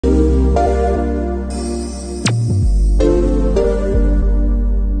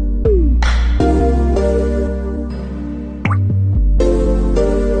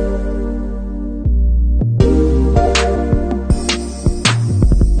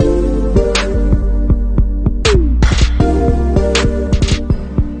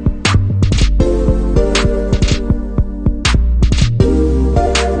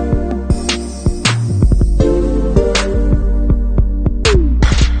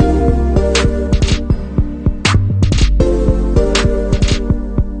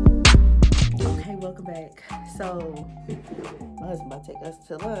So my husband about to take us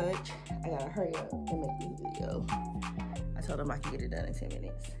to lunch. I gotta hurry up and make this video. I told him I can get it done in 10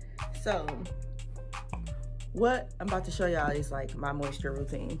 minutes. So what I'm about to show y'all is like my moisture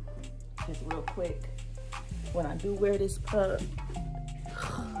routine. Just real quick. When I do wear this puff,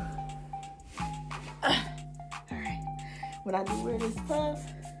 alright. When I do wear this puff,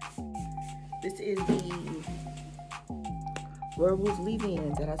 this is the Werewolf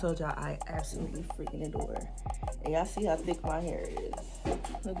leave-in that I told y'all I absolutely freaking adore. And y'all see how thick my hair is.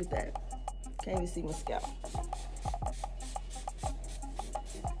 Look at that. Can't even see my scalp.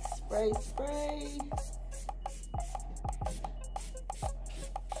 Spray, spray.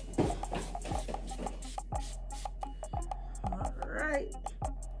 Alright.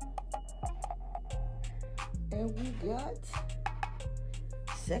 And we got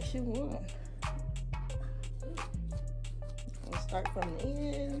section 1. Start from the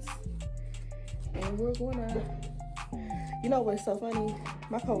ends, and we're gonna, you know what's so funny?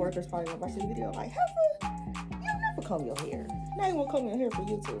 My coworkers probably gonna watch this video like, Heifer, you never comb your hair. Now you wanna comb your hair for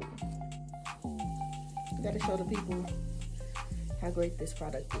YouTube. You gotta show the people how great this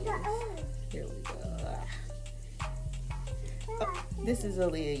product is. Here we go. Oh, this is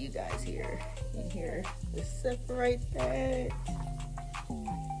Aaliyah, you guys, here. In here, let's separate that.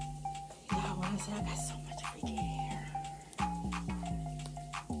 Y'all wanna say I got so much freaking hair.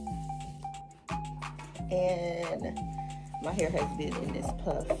 And my hair has been in this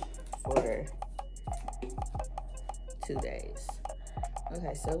puff for 2 days.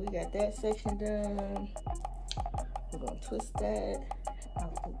 Okay, so we got that section done. We're gonna twist that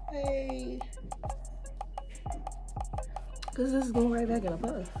out the way, because this is going right back in a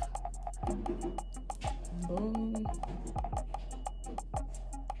puff. Boom.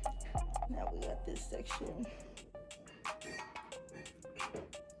 Now we got this section.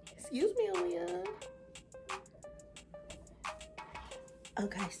 Excuse me, Aaliyah.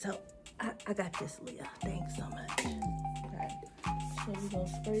 Okay, so I got this, Leah. Thanks so much. Okay, so we're gonna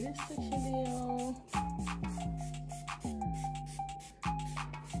spray this section down.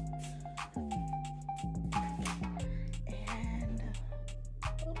 And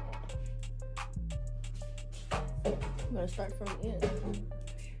I'm gonna start from the end.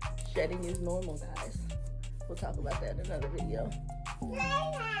 Shedding is normal, guys. We'll talk about that in another video.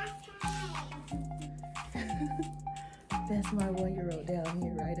 That's my 1-year-old down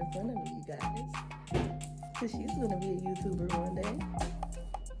here right in front of me, you guys. Because she's going to be a YouTuber one day.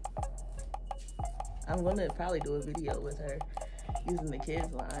 I'm going to probably do a video with her using the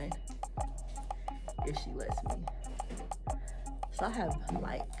kids line, if she lets me. So I have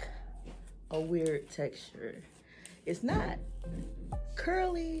like a weird texture. It's not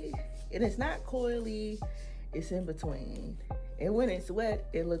curly and it's not coily. It's in between. And when it's wet,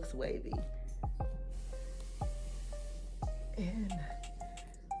 it looks wavy. And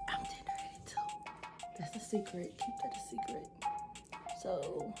I'm getting ready too. That's a secret. Keep that a secret.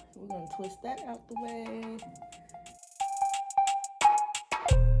 So we're gonna twist that out the way.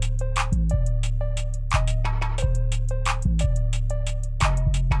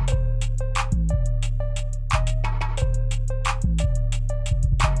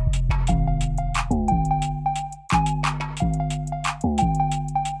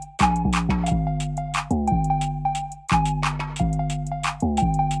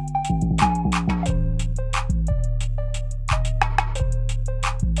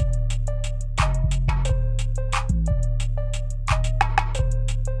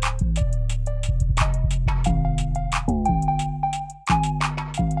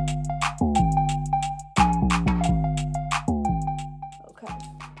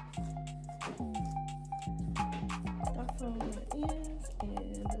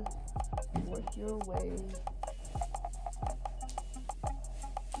 Your way.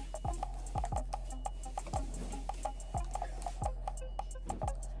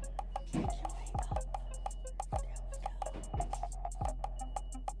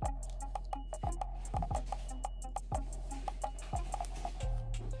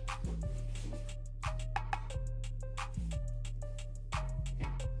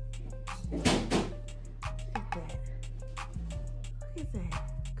 Look at that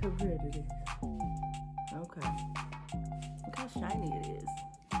compared to this. Okay. Look how shiny it is.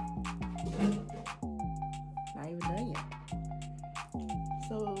 Not even done yet.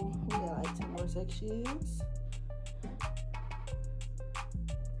 So we got like 2 more sections.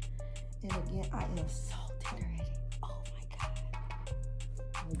 And again, I am so titillated. Oh my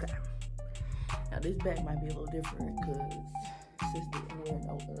God. Okay. Now this bag might be a little different because sis didn't wear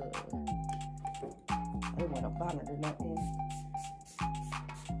no I didn't wear no bonnet or nothing.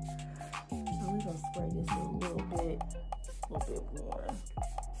 So we're gonna spray this this a little bit more.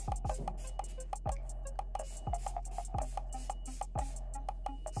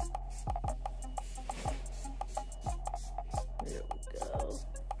 There we go.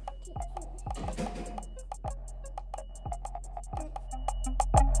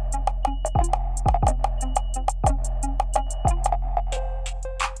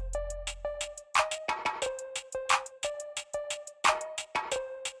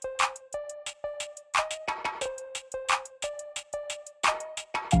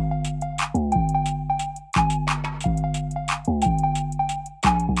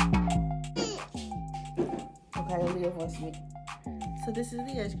 Okay, Leah wants me. So this is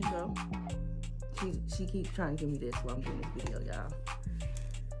the edge control. She keeps trying to give me this while I'm doing this video, y'all.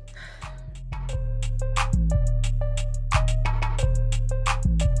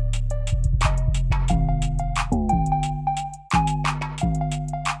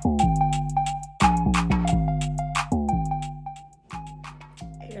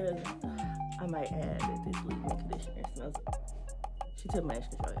 And I might add that this leave-in conditioner smells. She took my edge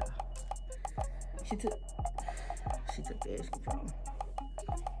control, y'all. She took the edge control.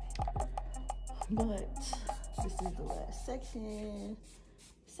 But this is the last section.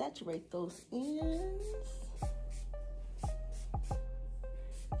 Saturate those ends.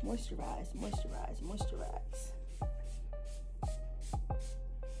 Moisturize, moisturize, moisturize.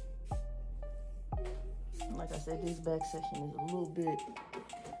 Like I said, this back section is a little bit,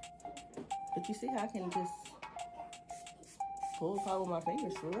 but you see how I can just pull it out with my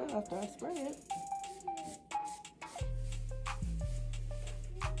fingers for real after I spray it.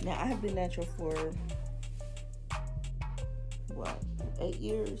 Now, I have been natural for, what, 8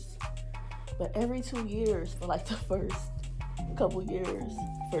 years? But every 2 years, for like the first couple years,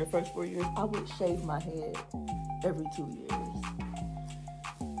 for the first 4 years, I would shave my head every 2 years.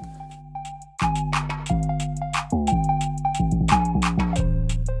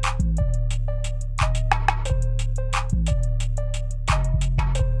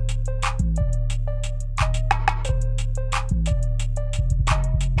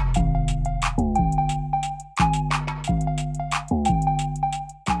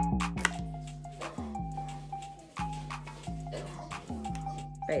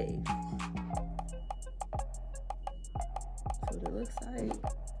 Fade. That's what it looks like.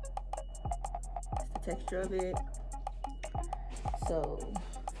 That's the texture of it. So,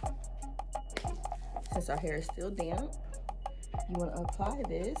 since our hair is still damp, you want to apply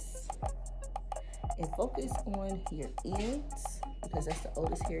this and focus on your ends because that's the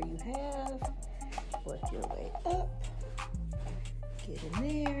oldest hair you have. Work your way up. Get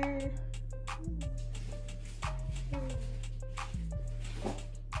in there.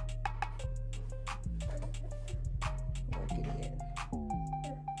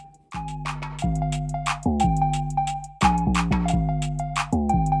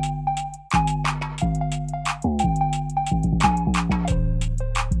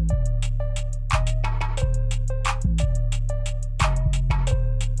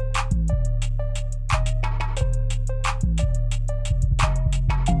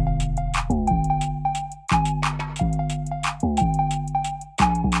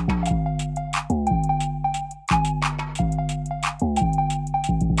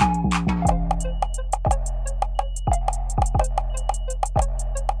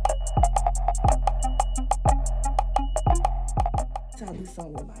 I'll do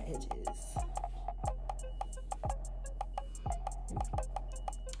some with my edges.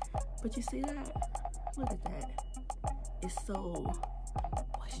 But you see that? Look at that. It's so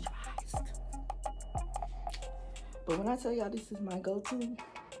moisturized. But when I tell y'all this is my go-to,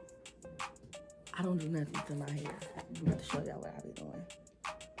 I don't do nothing to my hair. I'm about to show y'all what I be doing.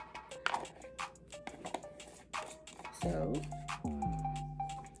 So,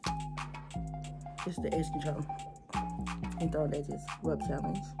 it's the edge control. And throw that just rub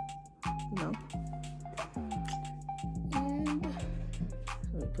challenge, you know. And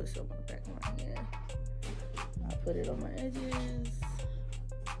let me put some on the back of my hand. I put it on my edges.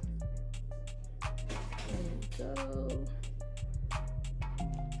 There we go.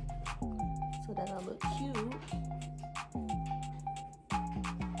 So that I look cute.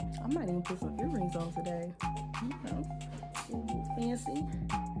 I might even put some earrings on today. You know, a little fancy.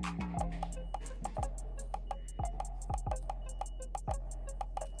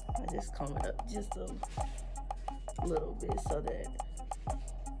 Just comb it up just a little bit so that,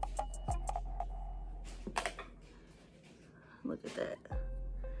 look at that.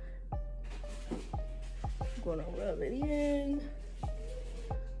 I'm gonna rub it in.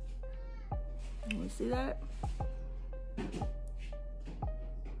 You see that?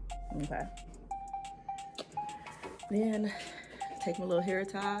 Okay. Then take my little hair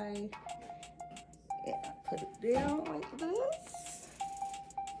tie and put it down like this.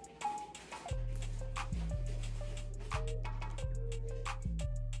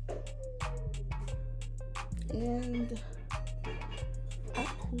 And I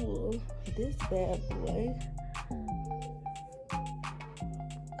pull this bad boy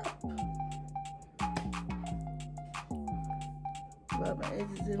up. Rub my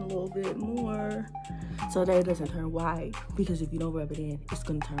edges in a little bit more so that it doesn't turn white, because if you don't rub it in, it's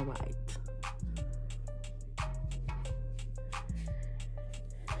gonna turn white.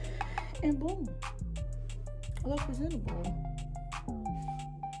 And boom, I look presentable.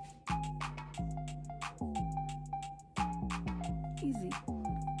 Easy.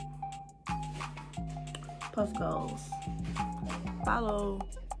 Puff goals. Follow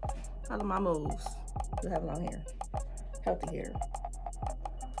my moves. You have long hair, healthy hair.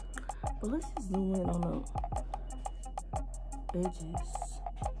 But let's just zoom in on the edges.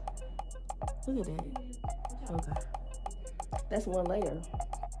 Look at that. Okay, that's one layer.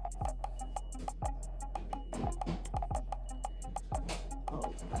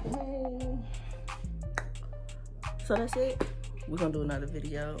 Okay. So that's it. We're gonna do another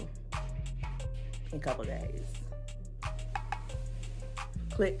video in a couple days.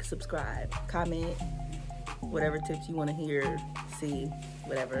 Click subscribe, comment, whatever tips you want to hear, see,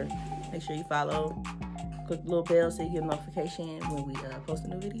 whatever. Make sure you follow. Click the little bell so you get a notification when we post a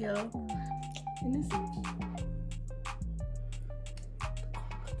new video. And that's it.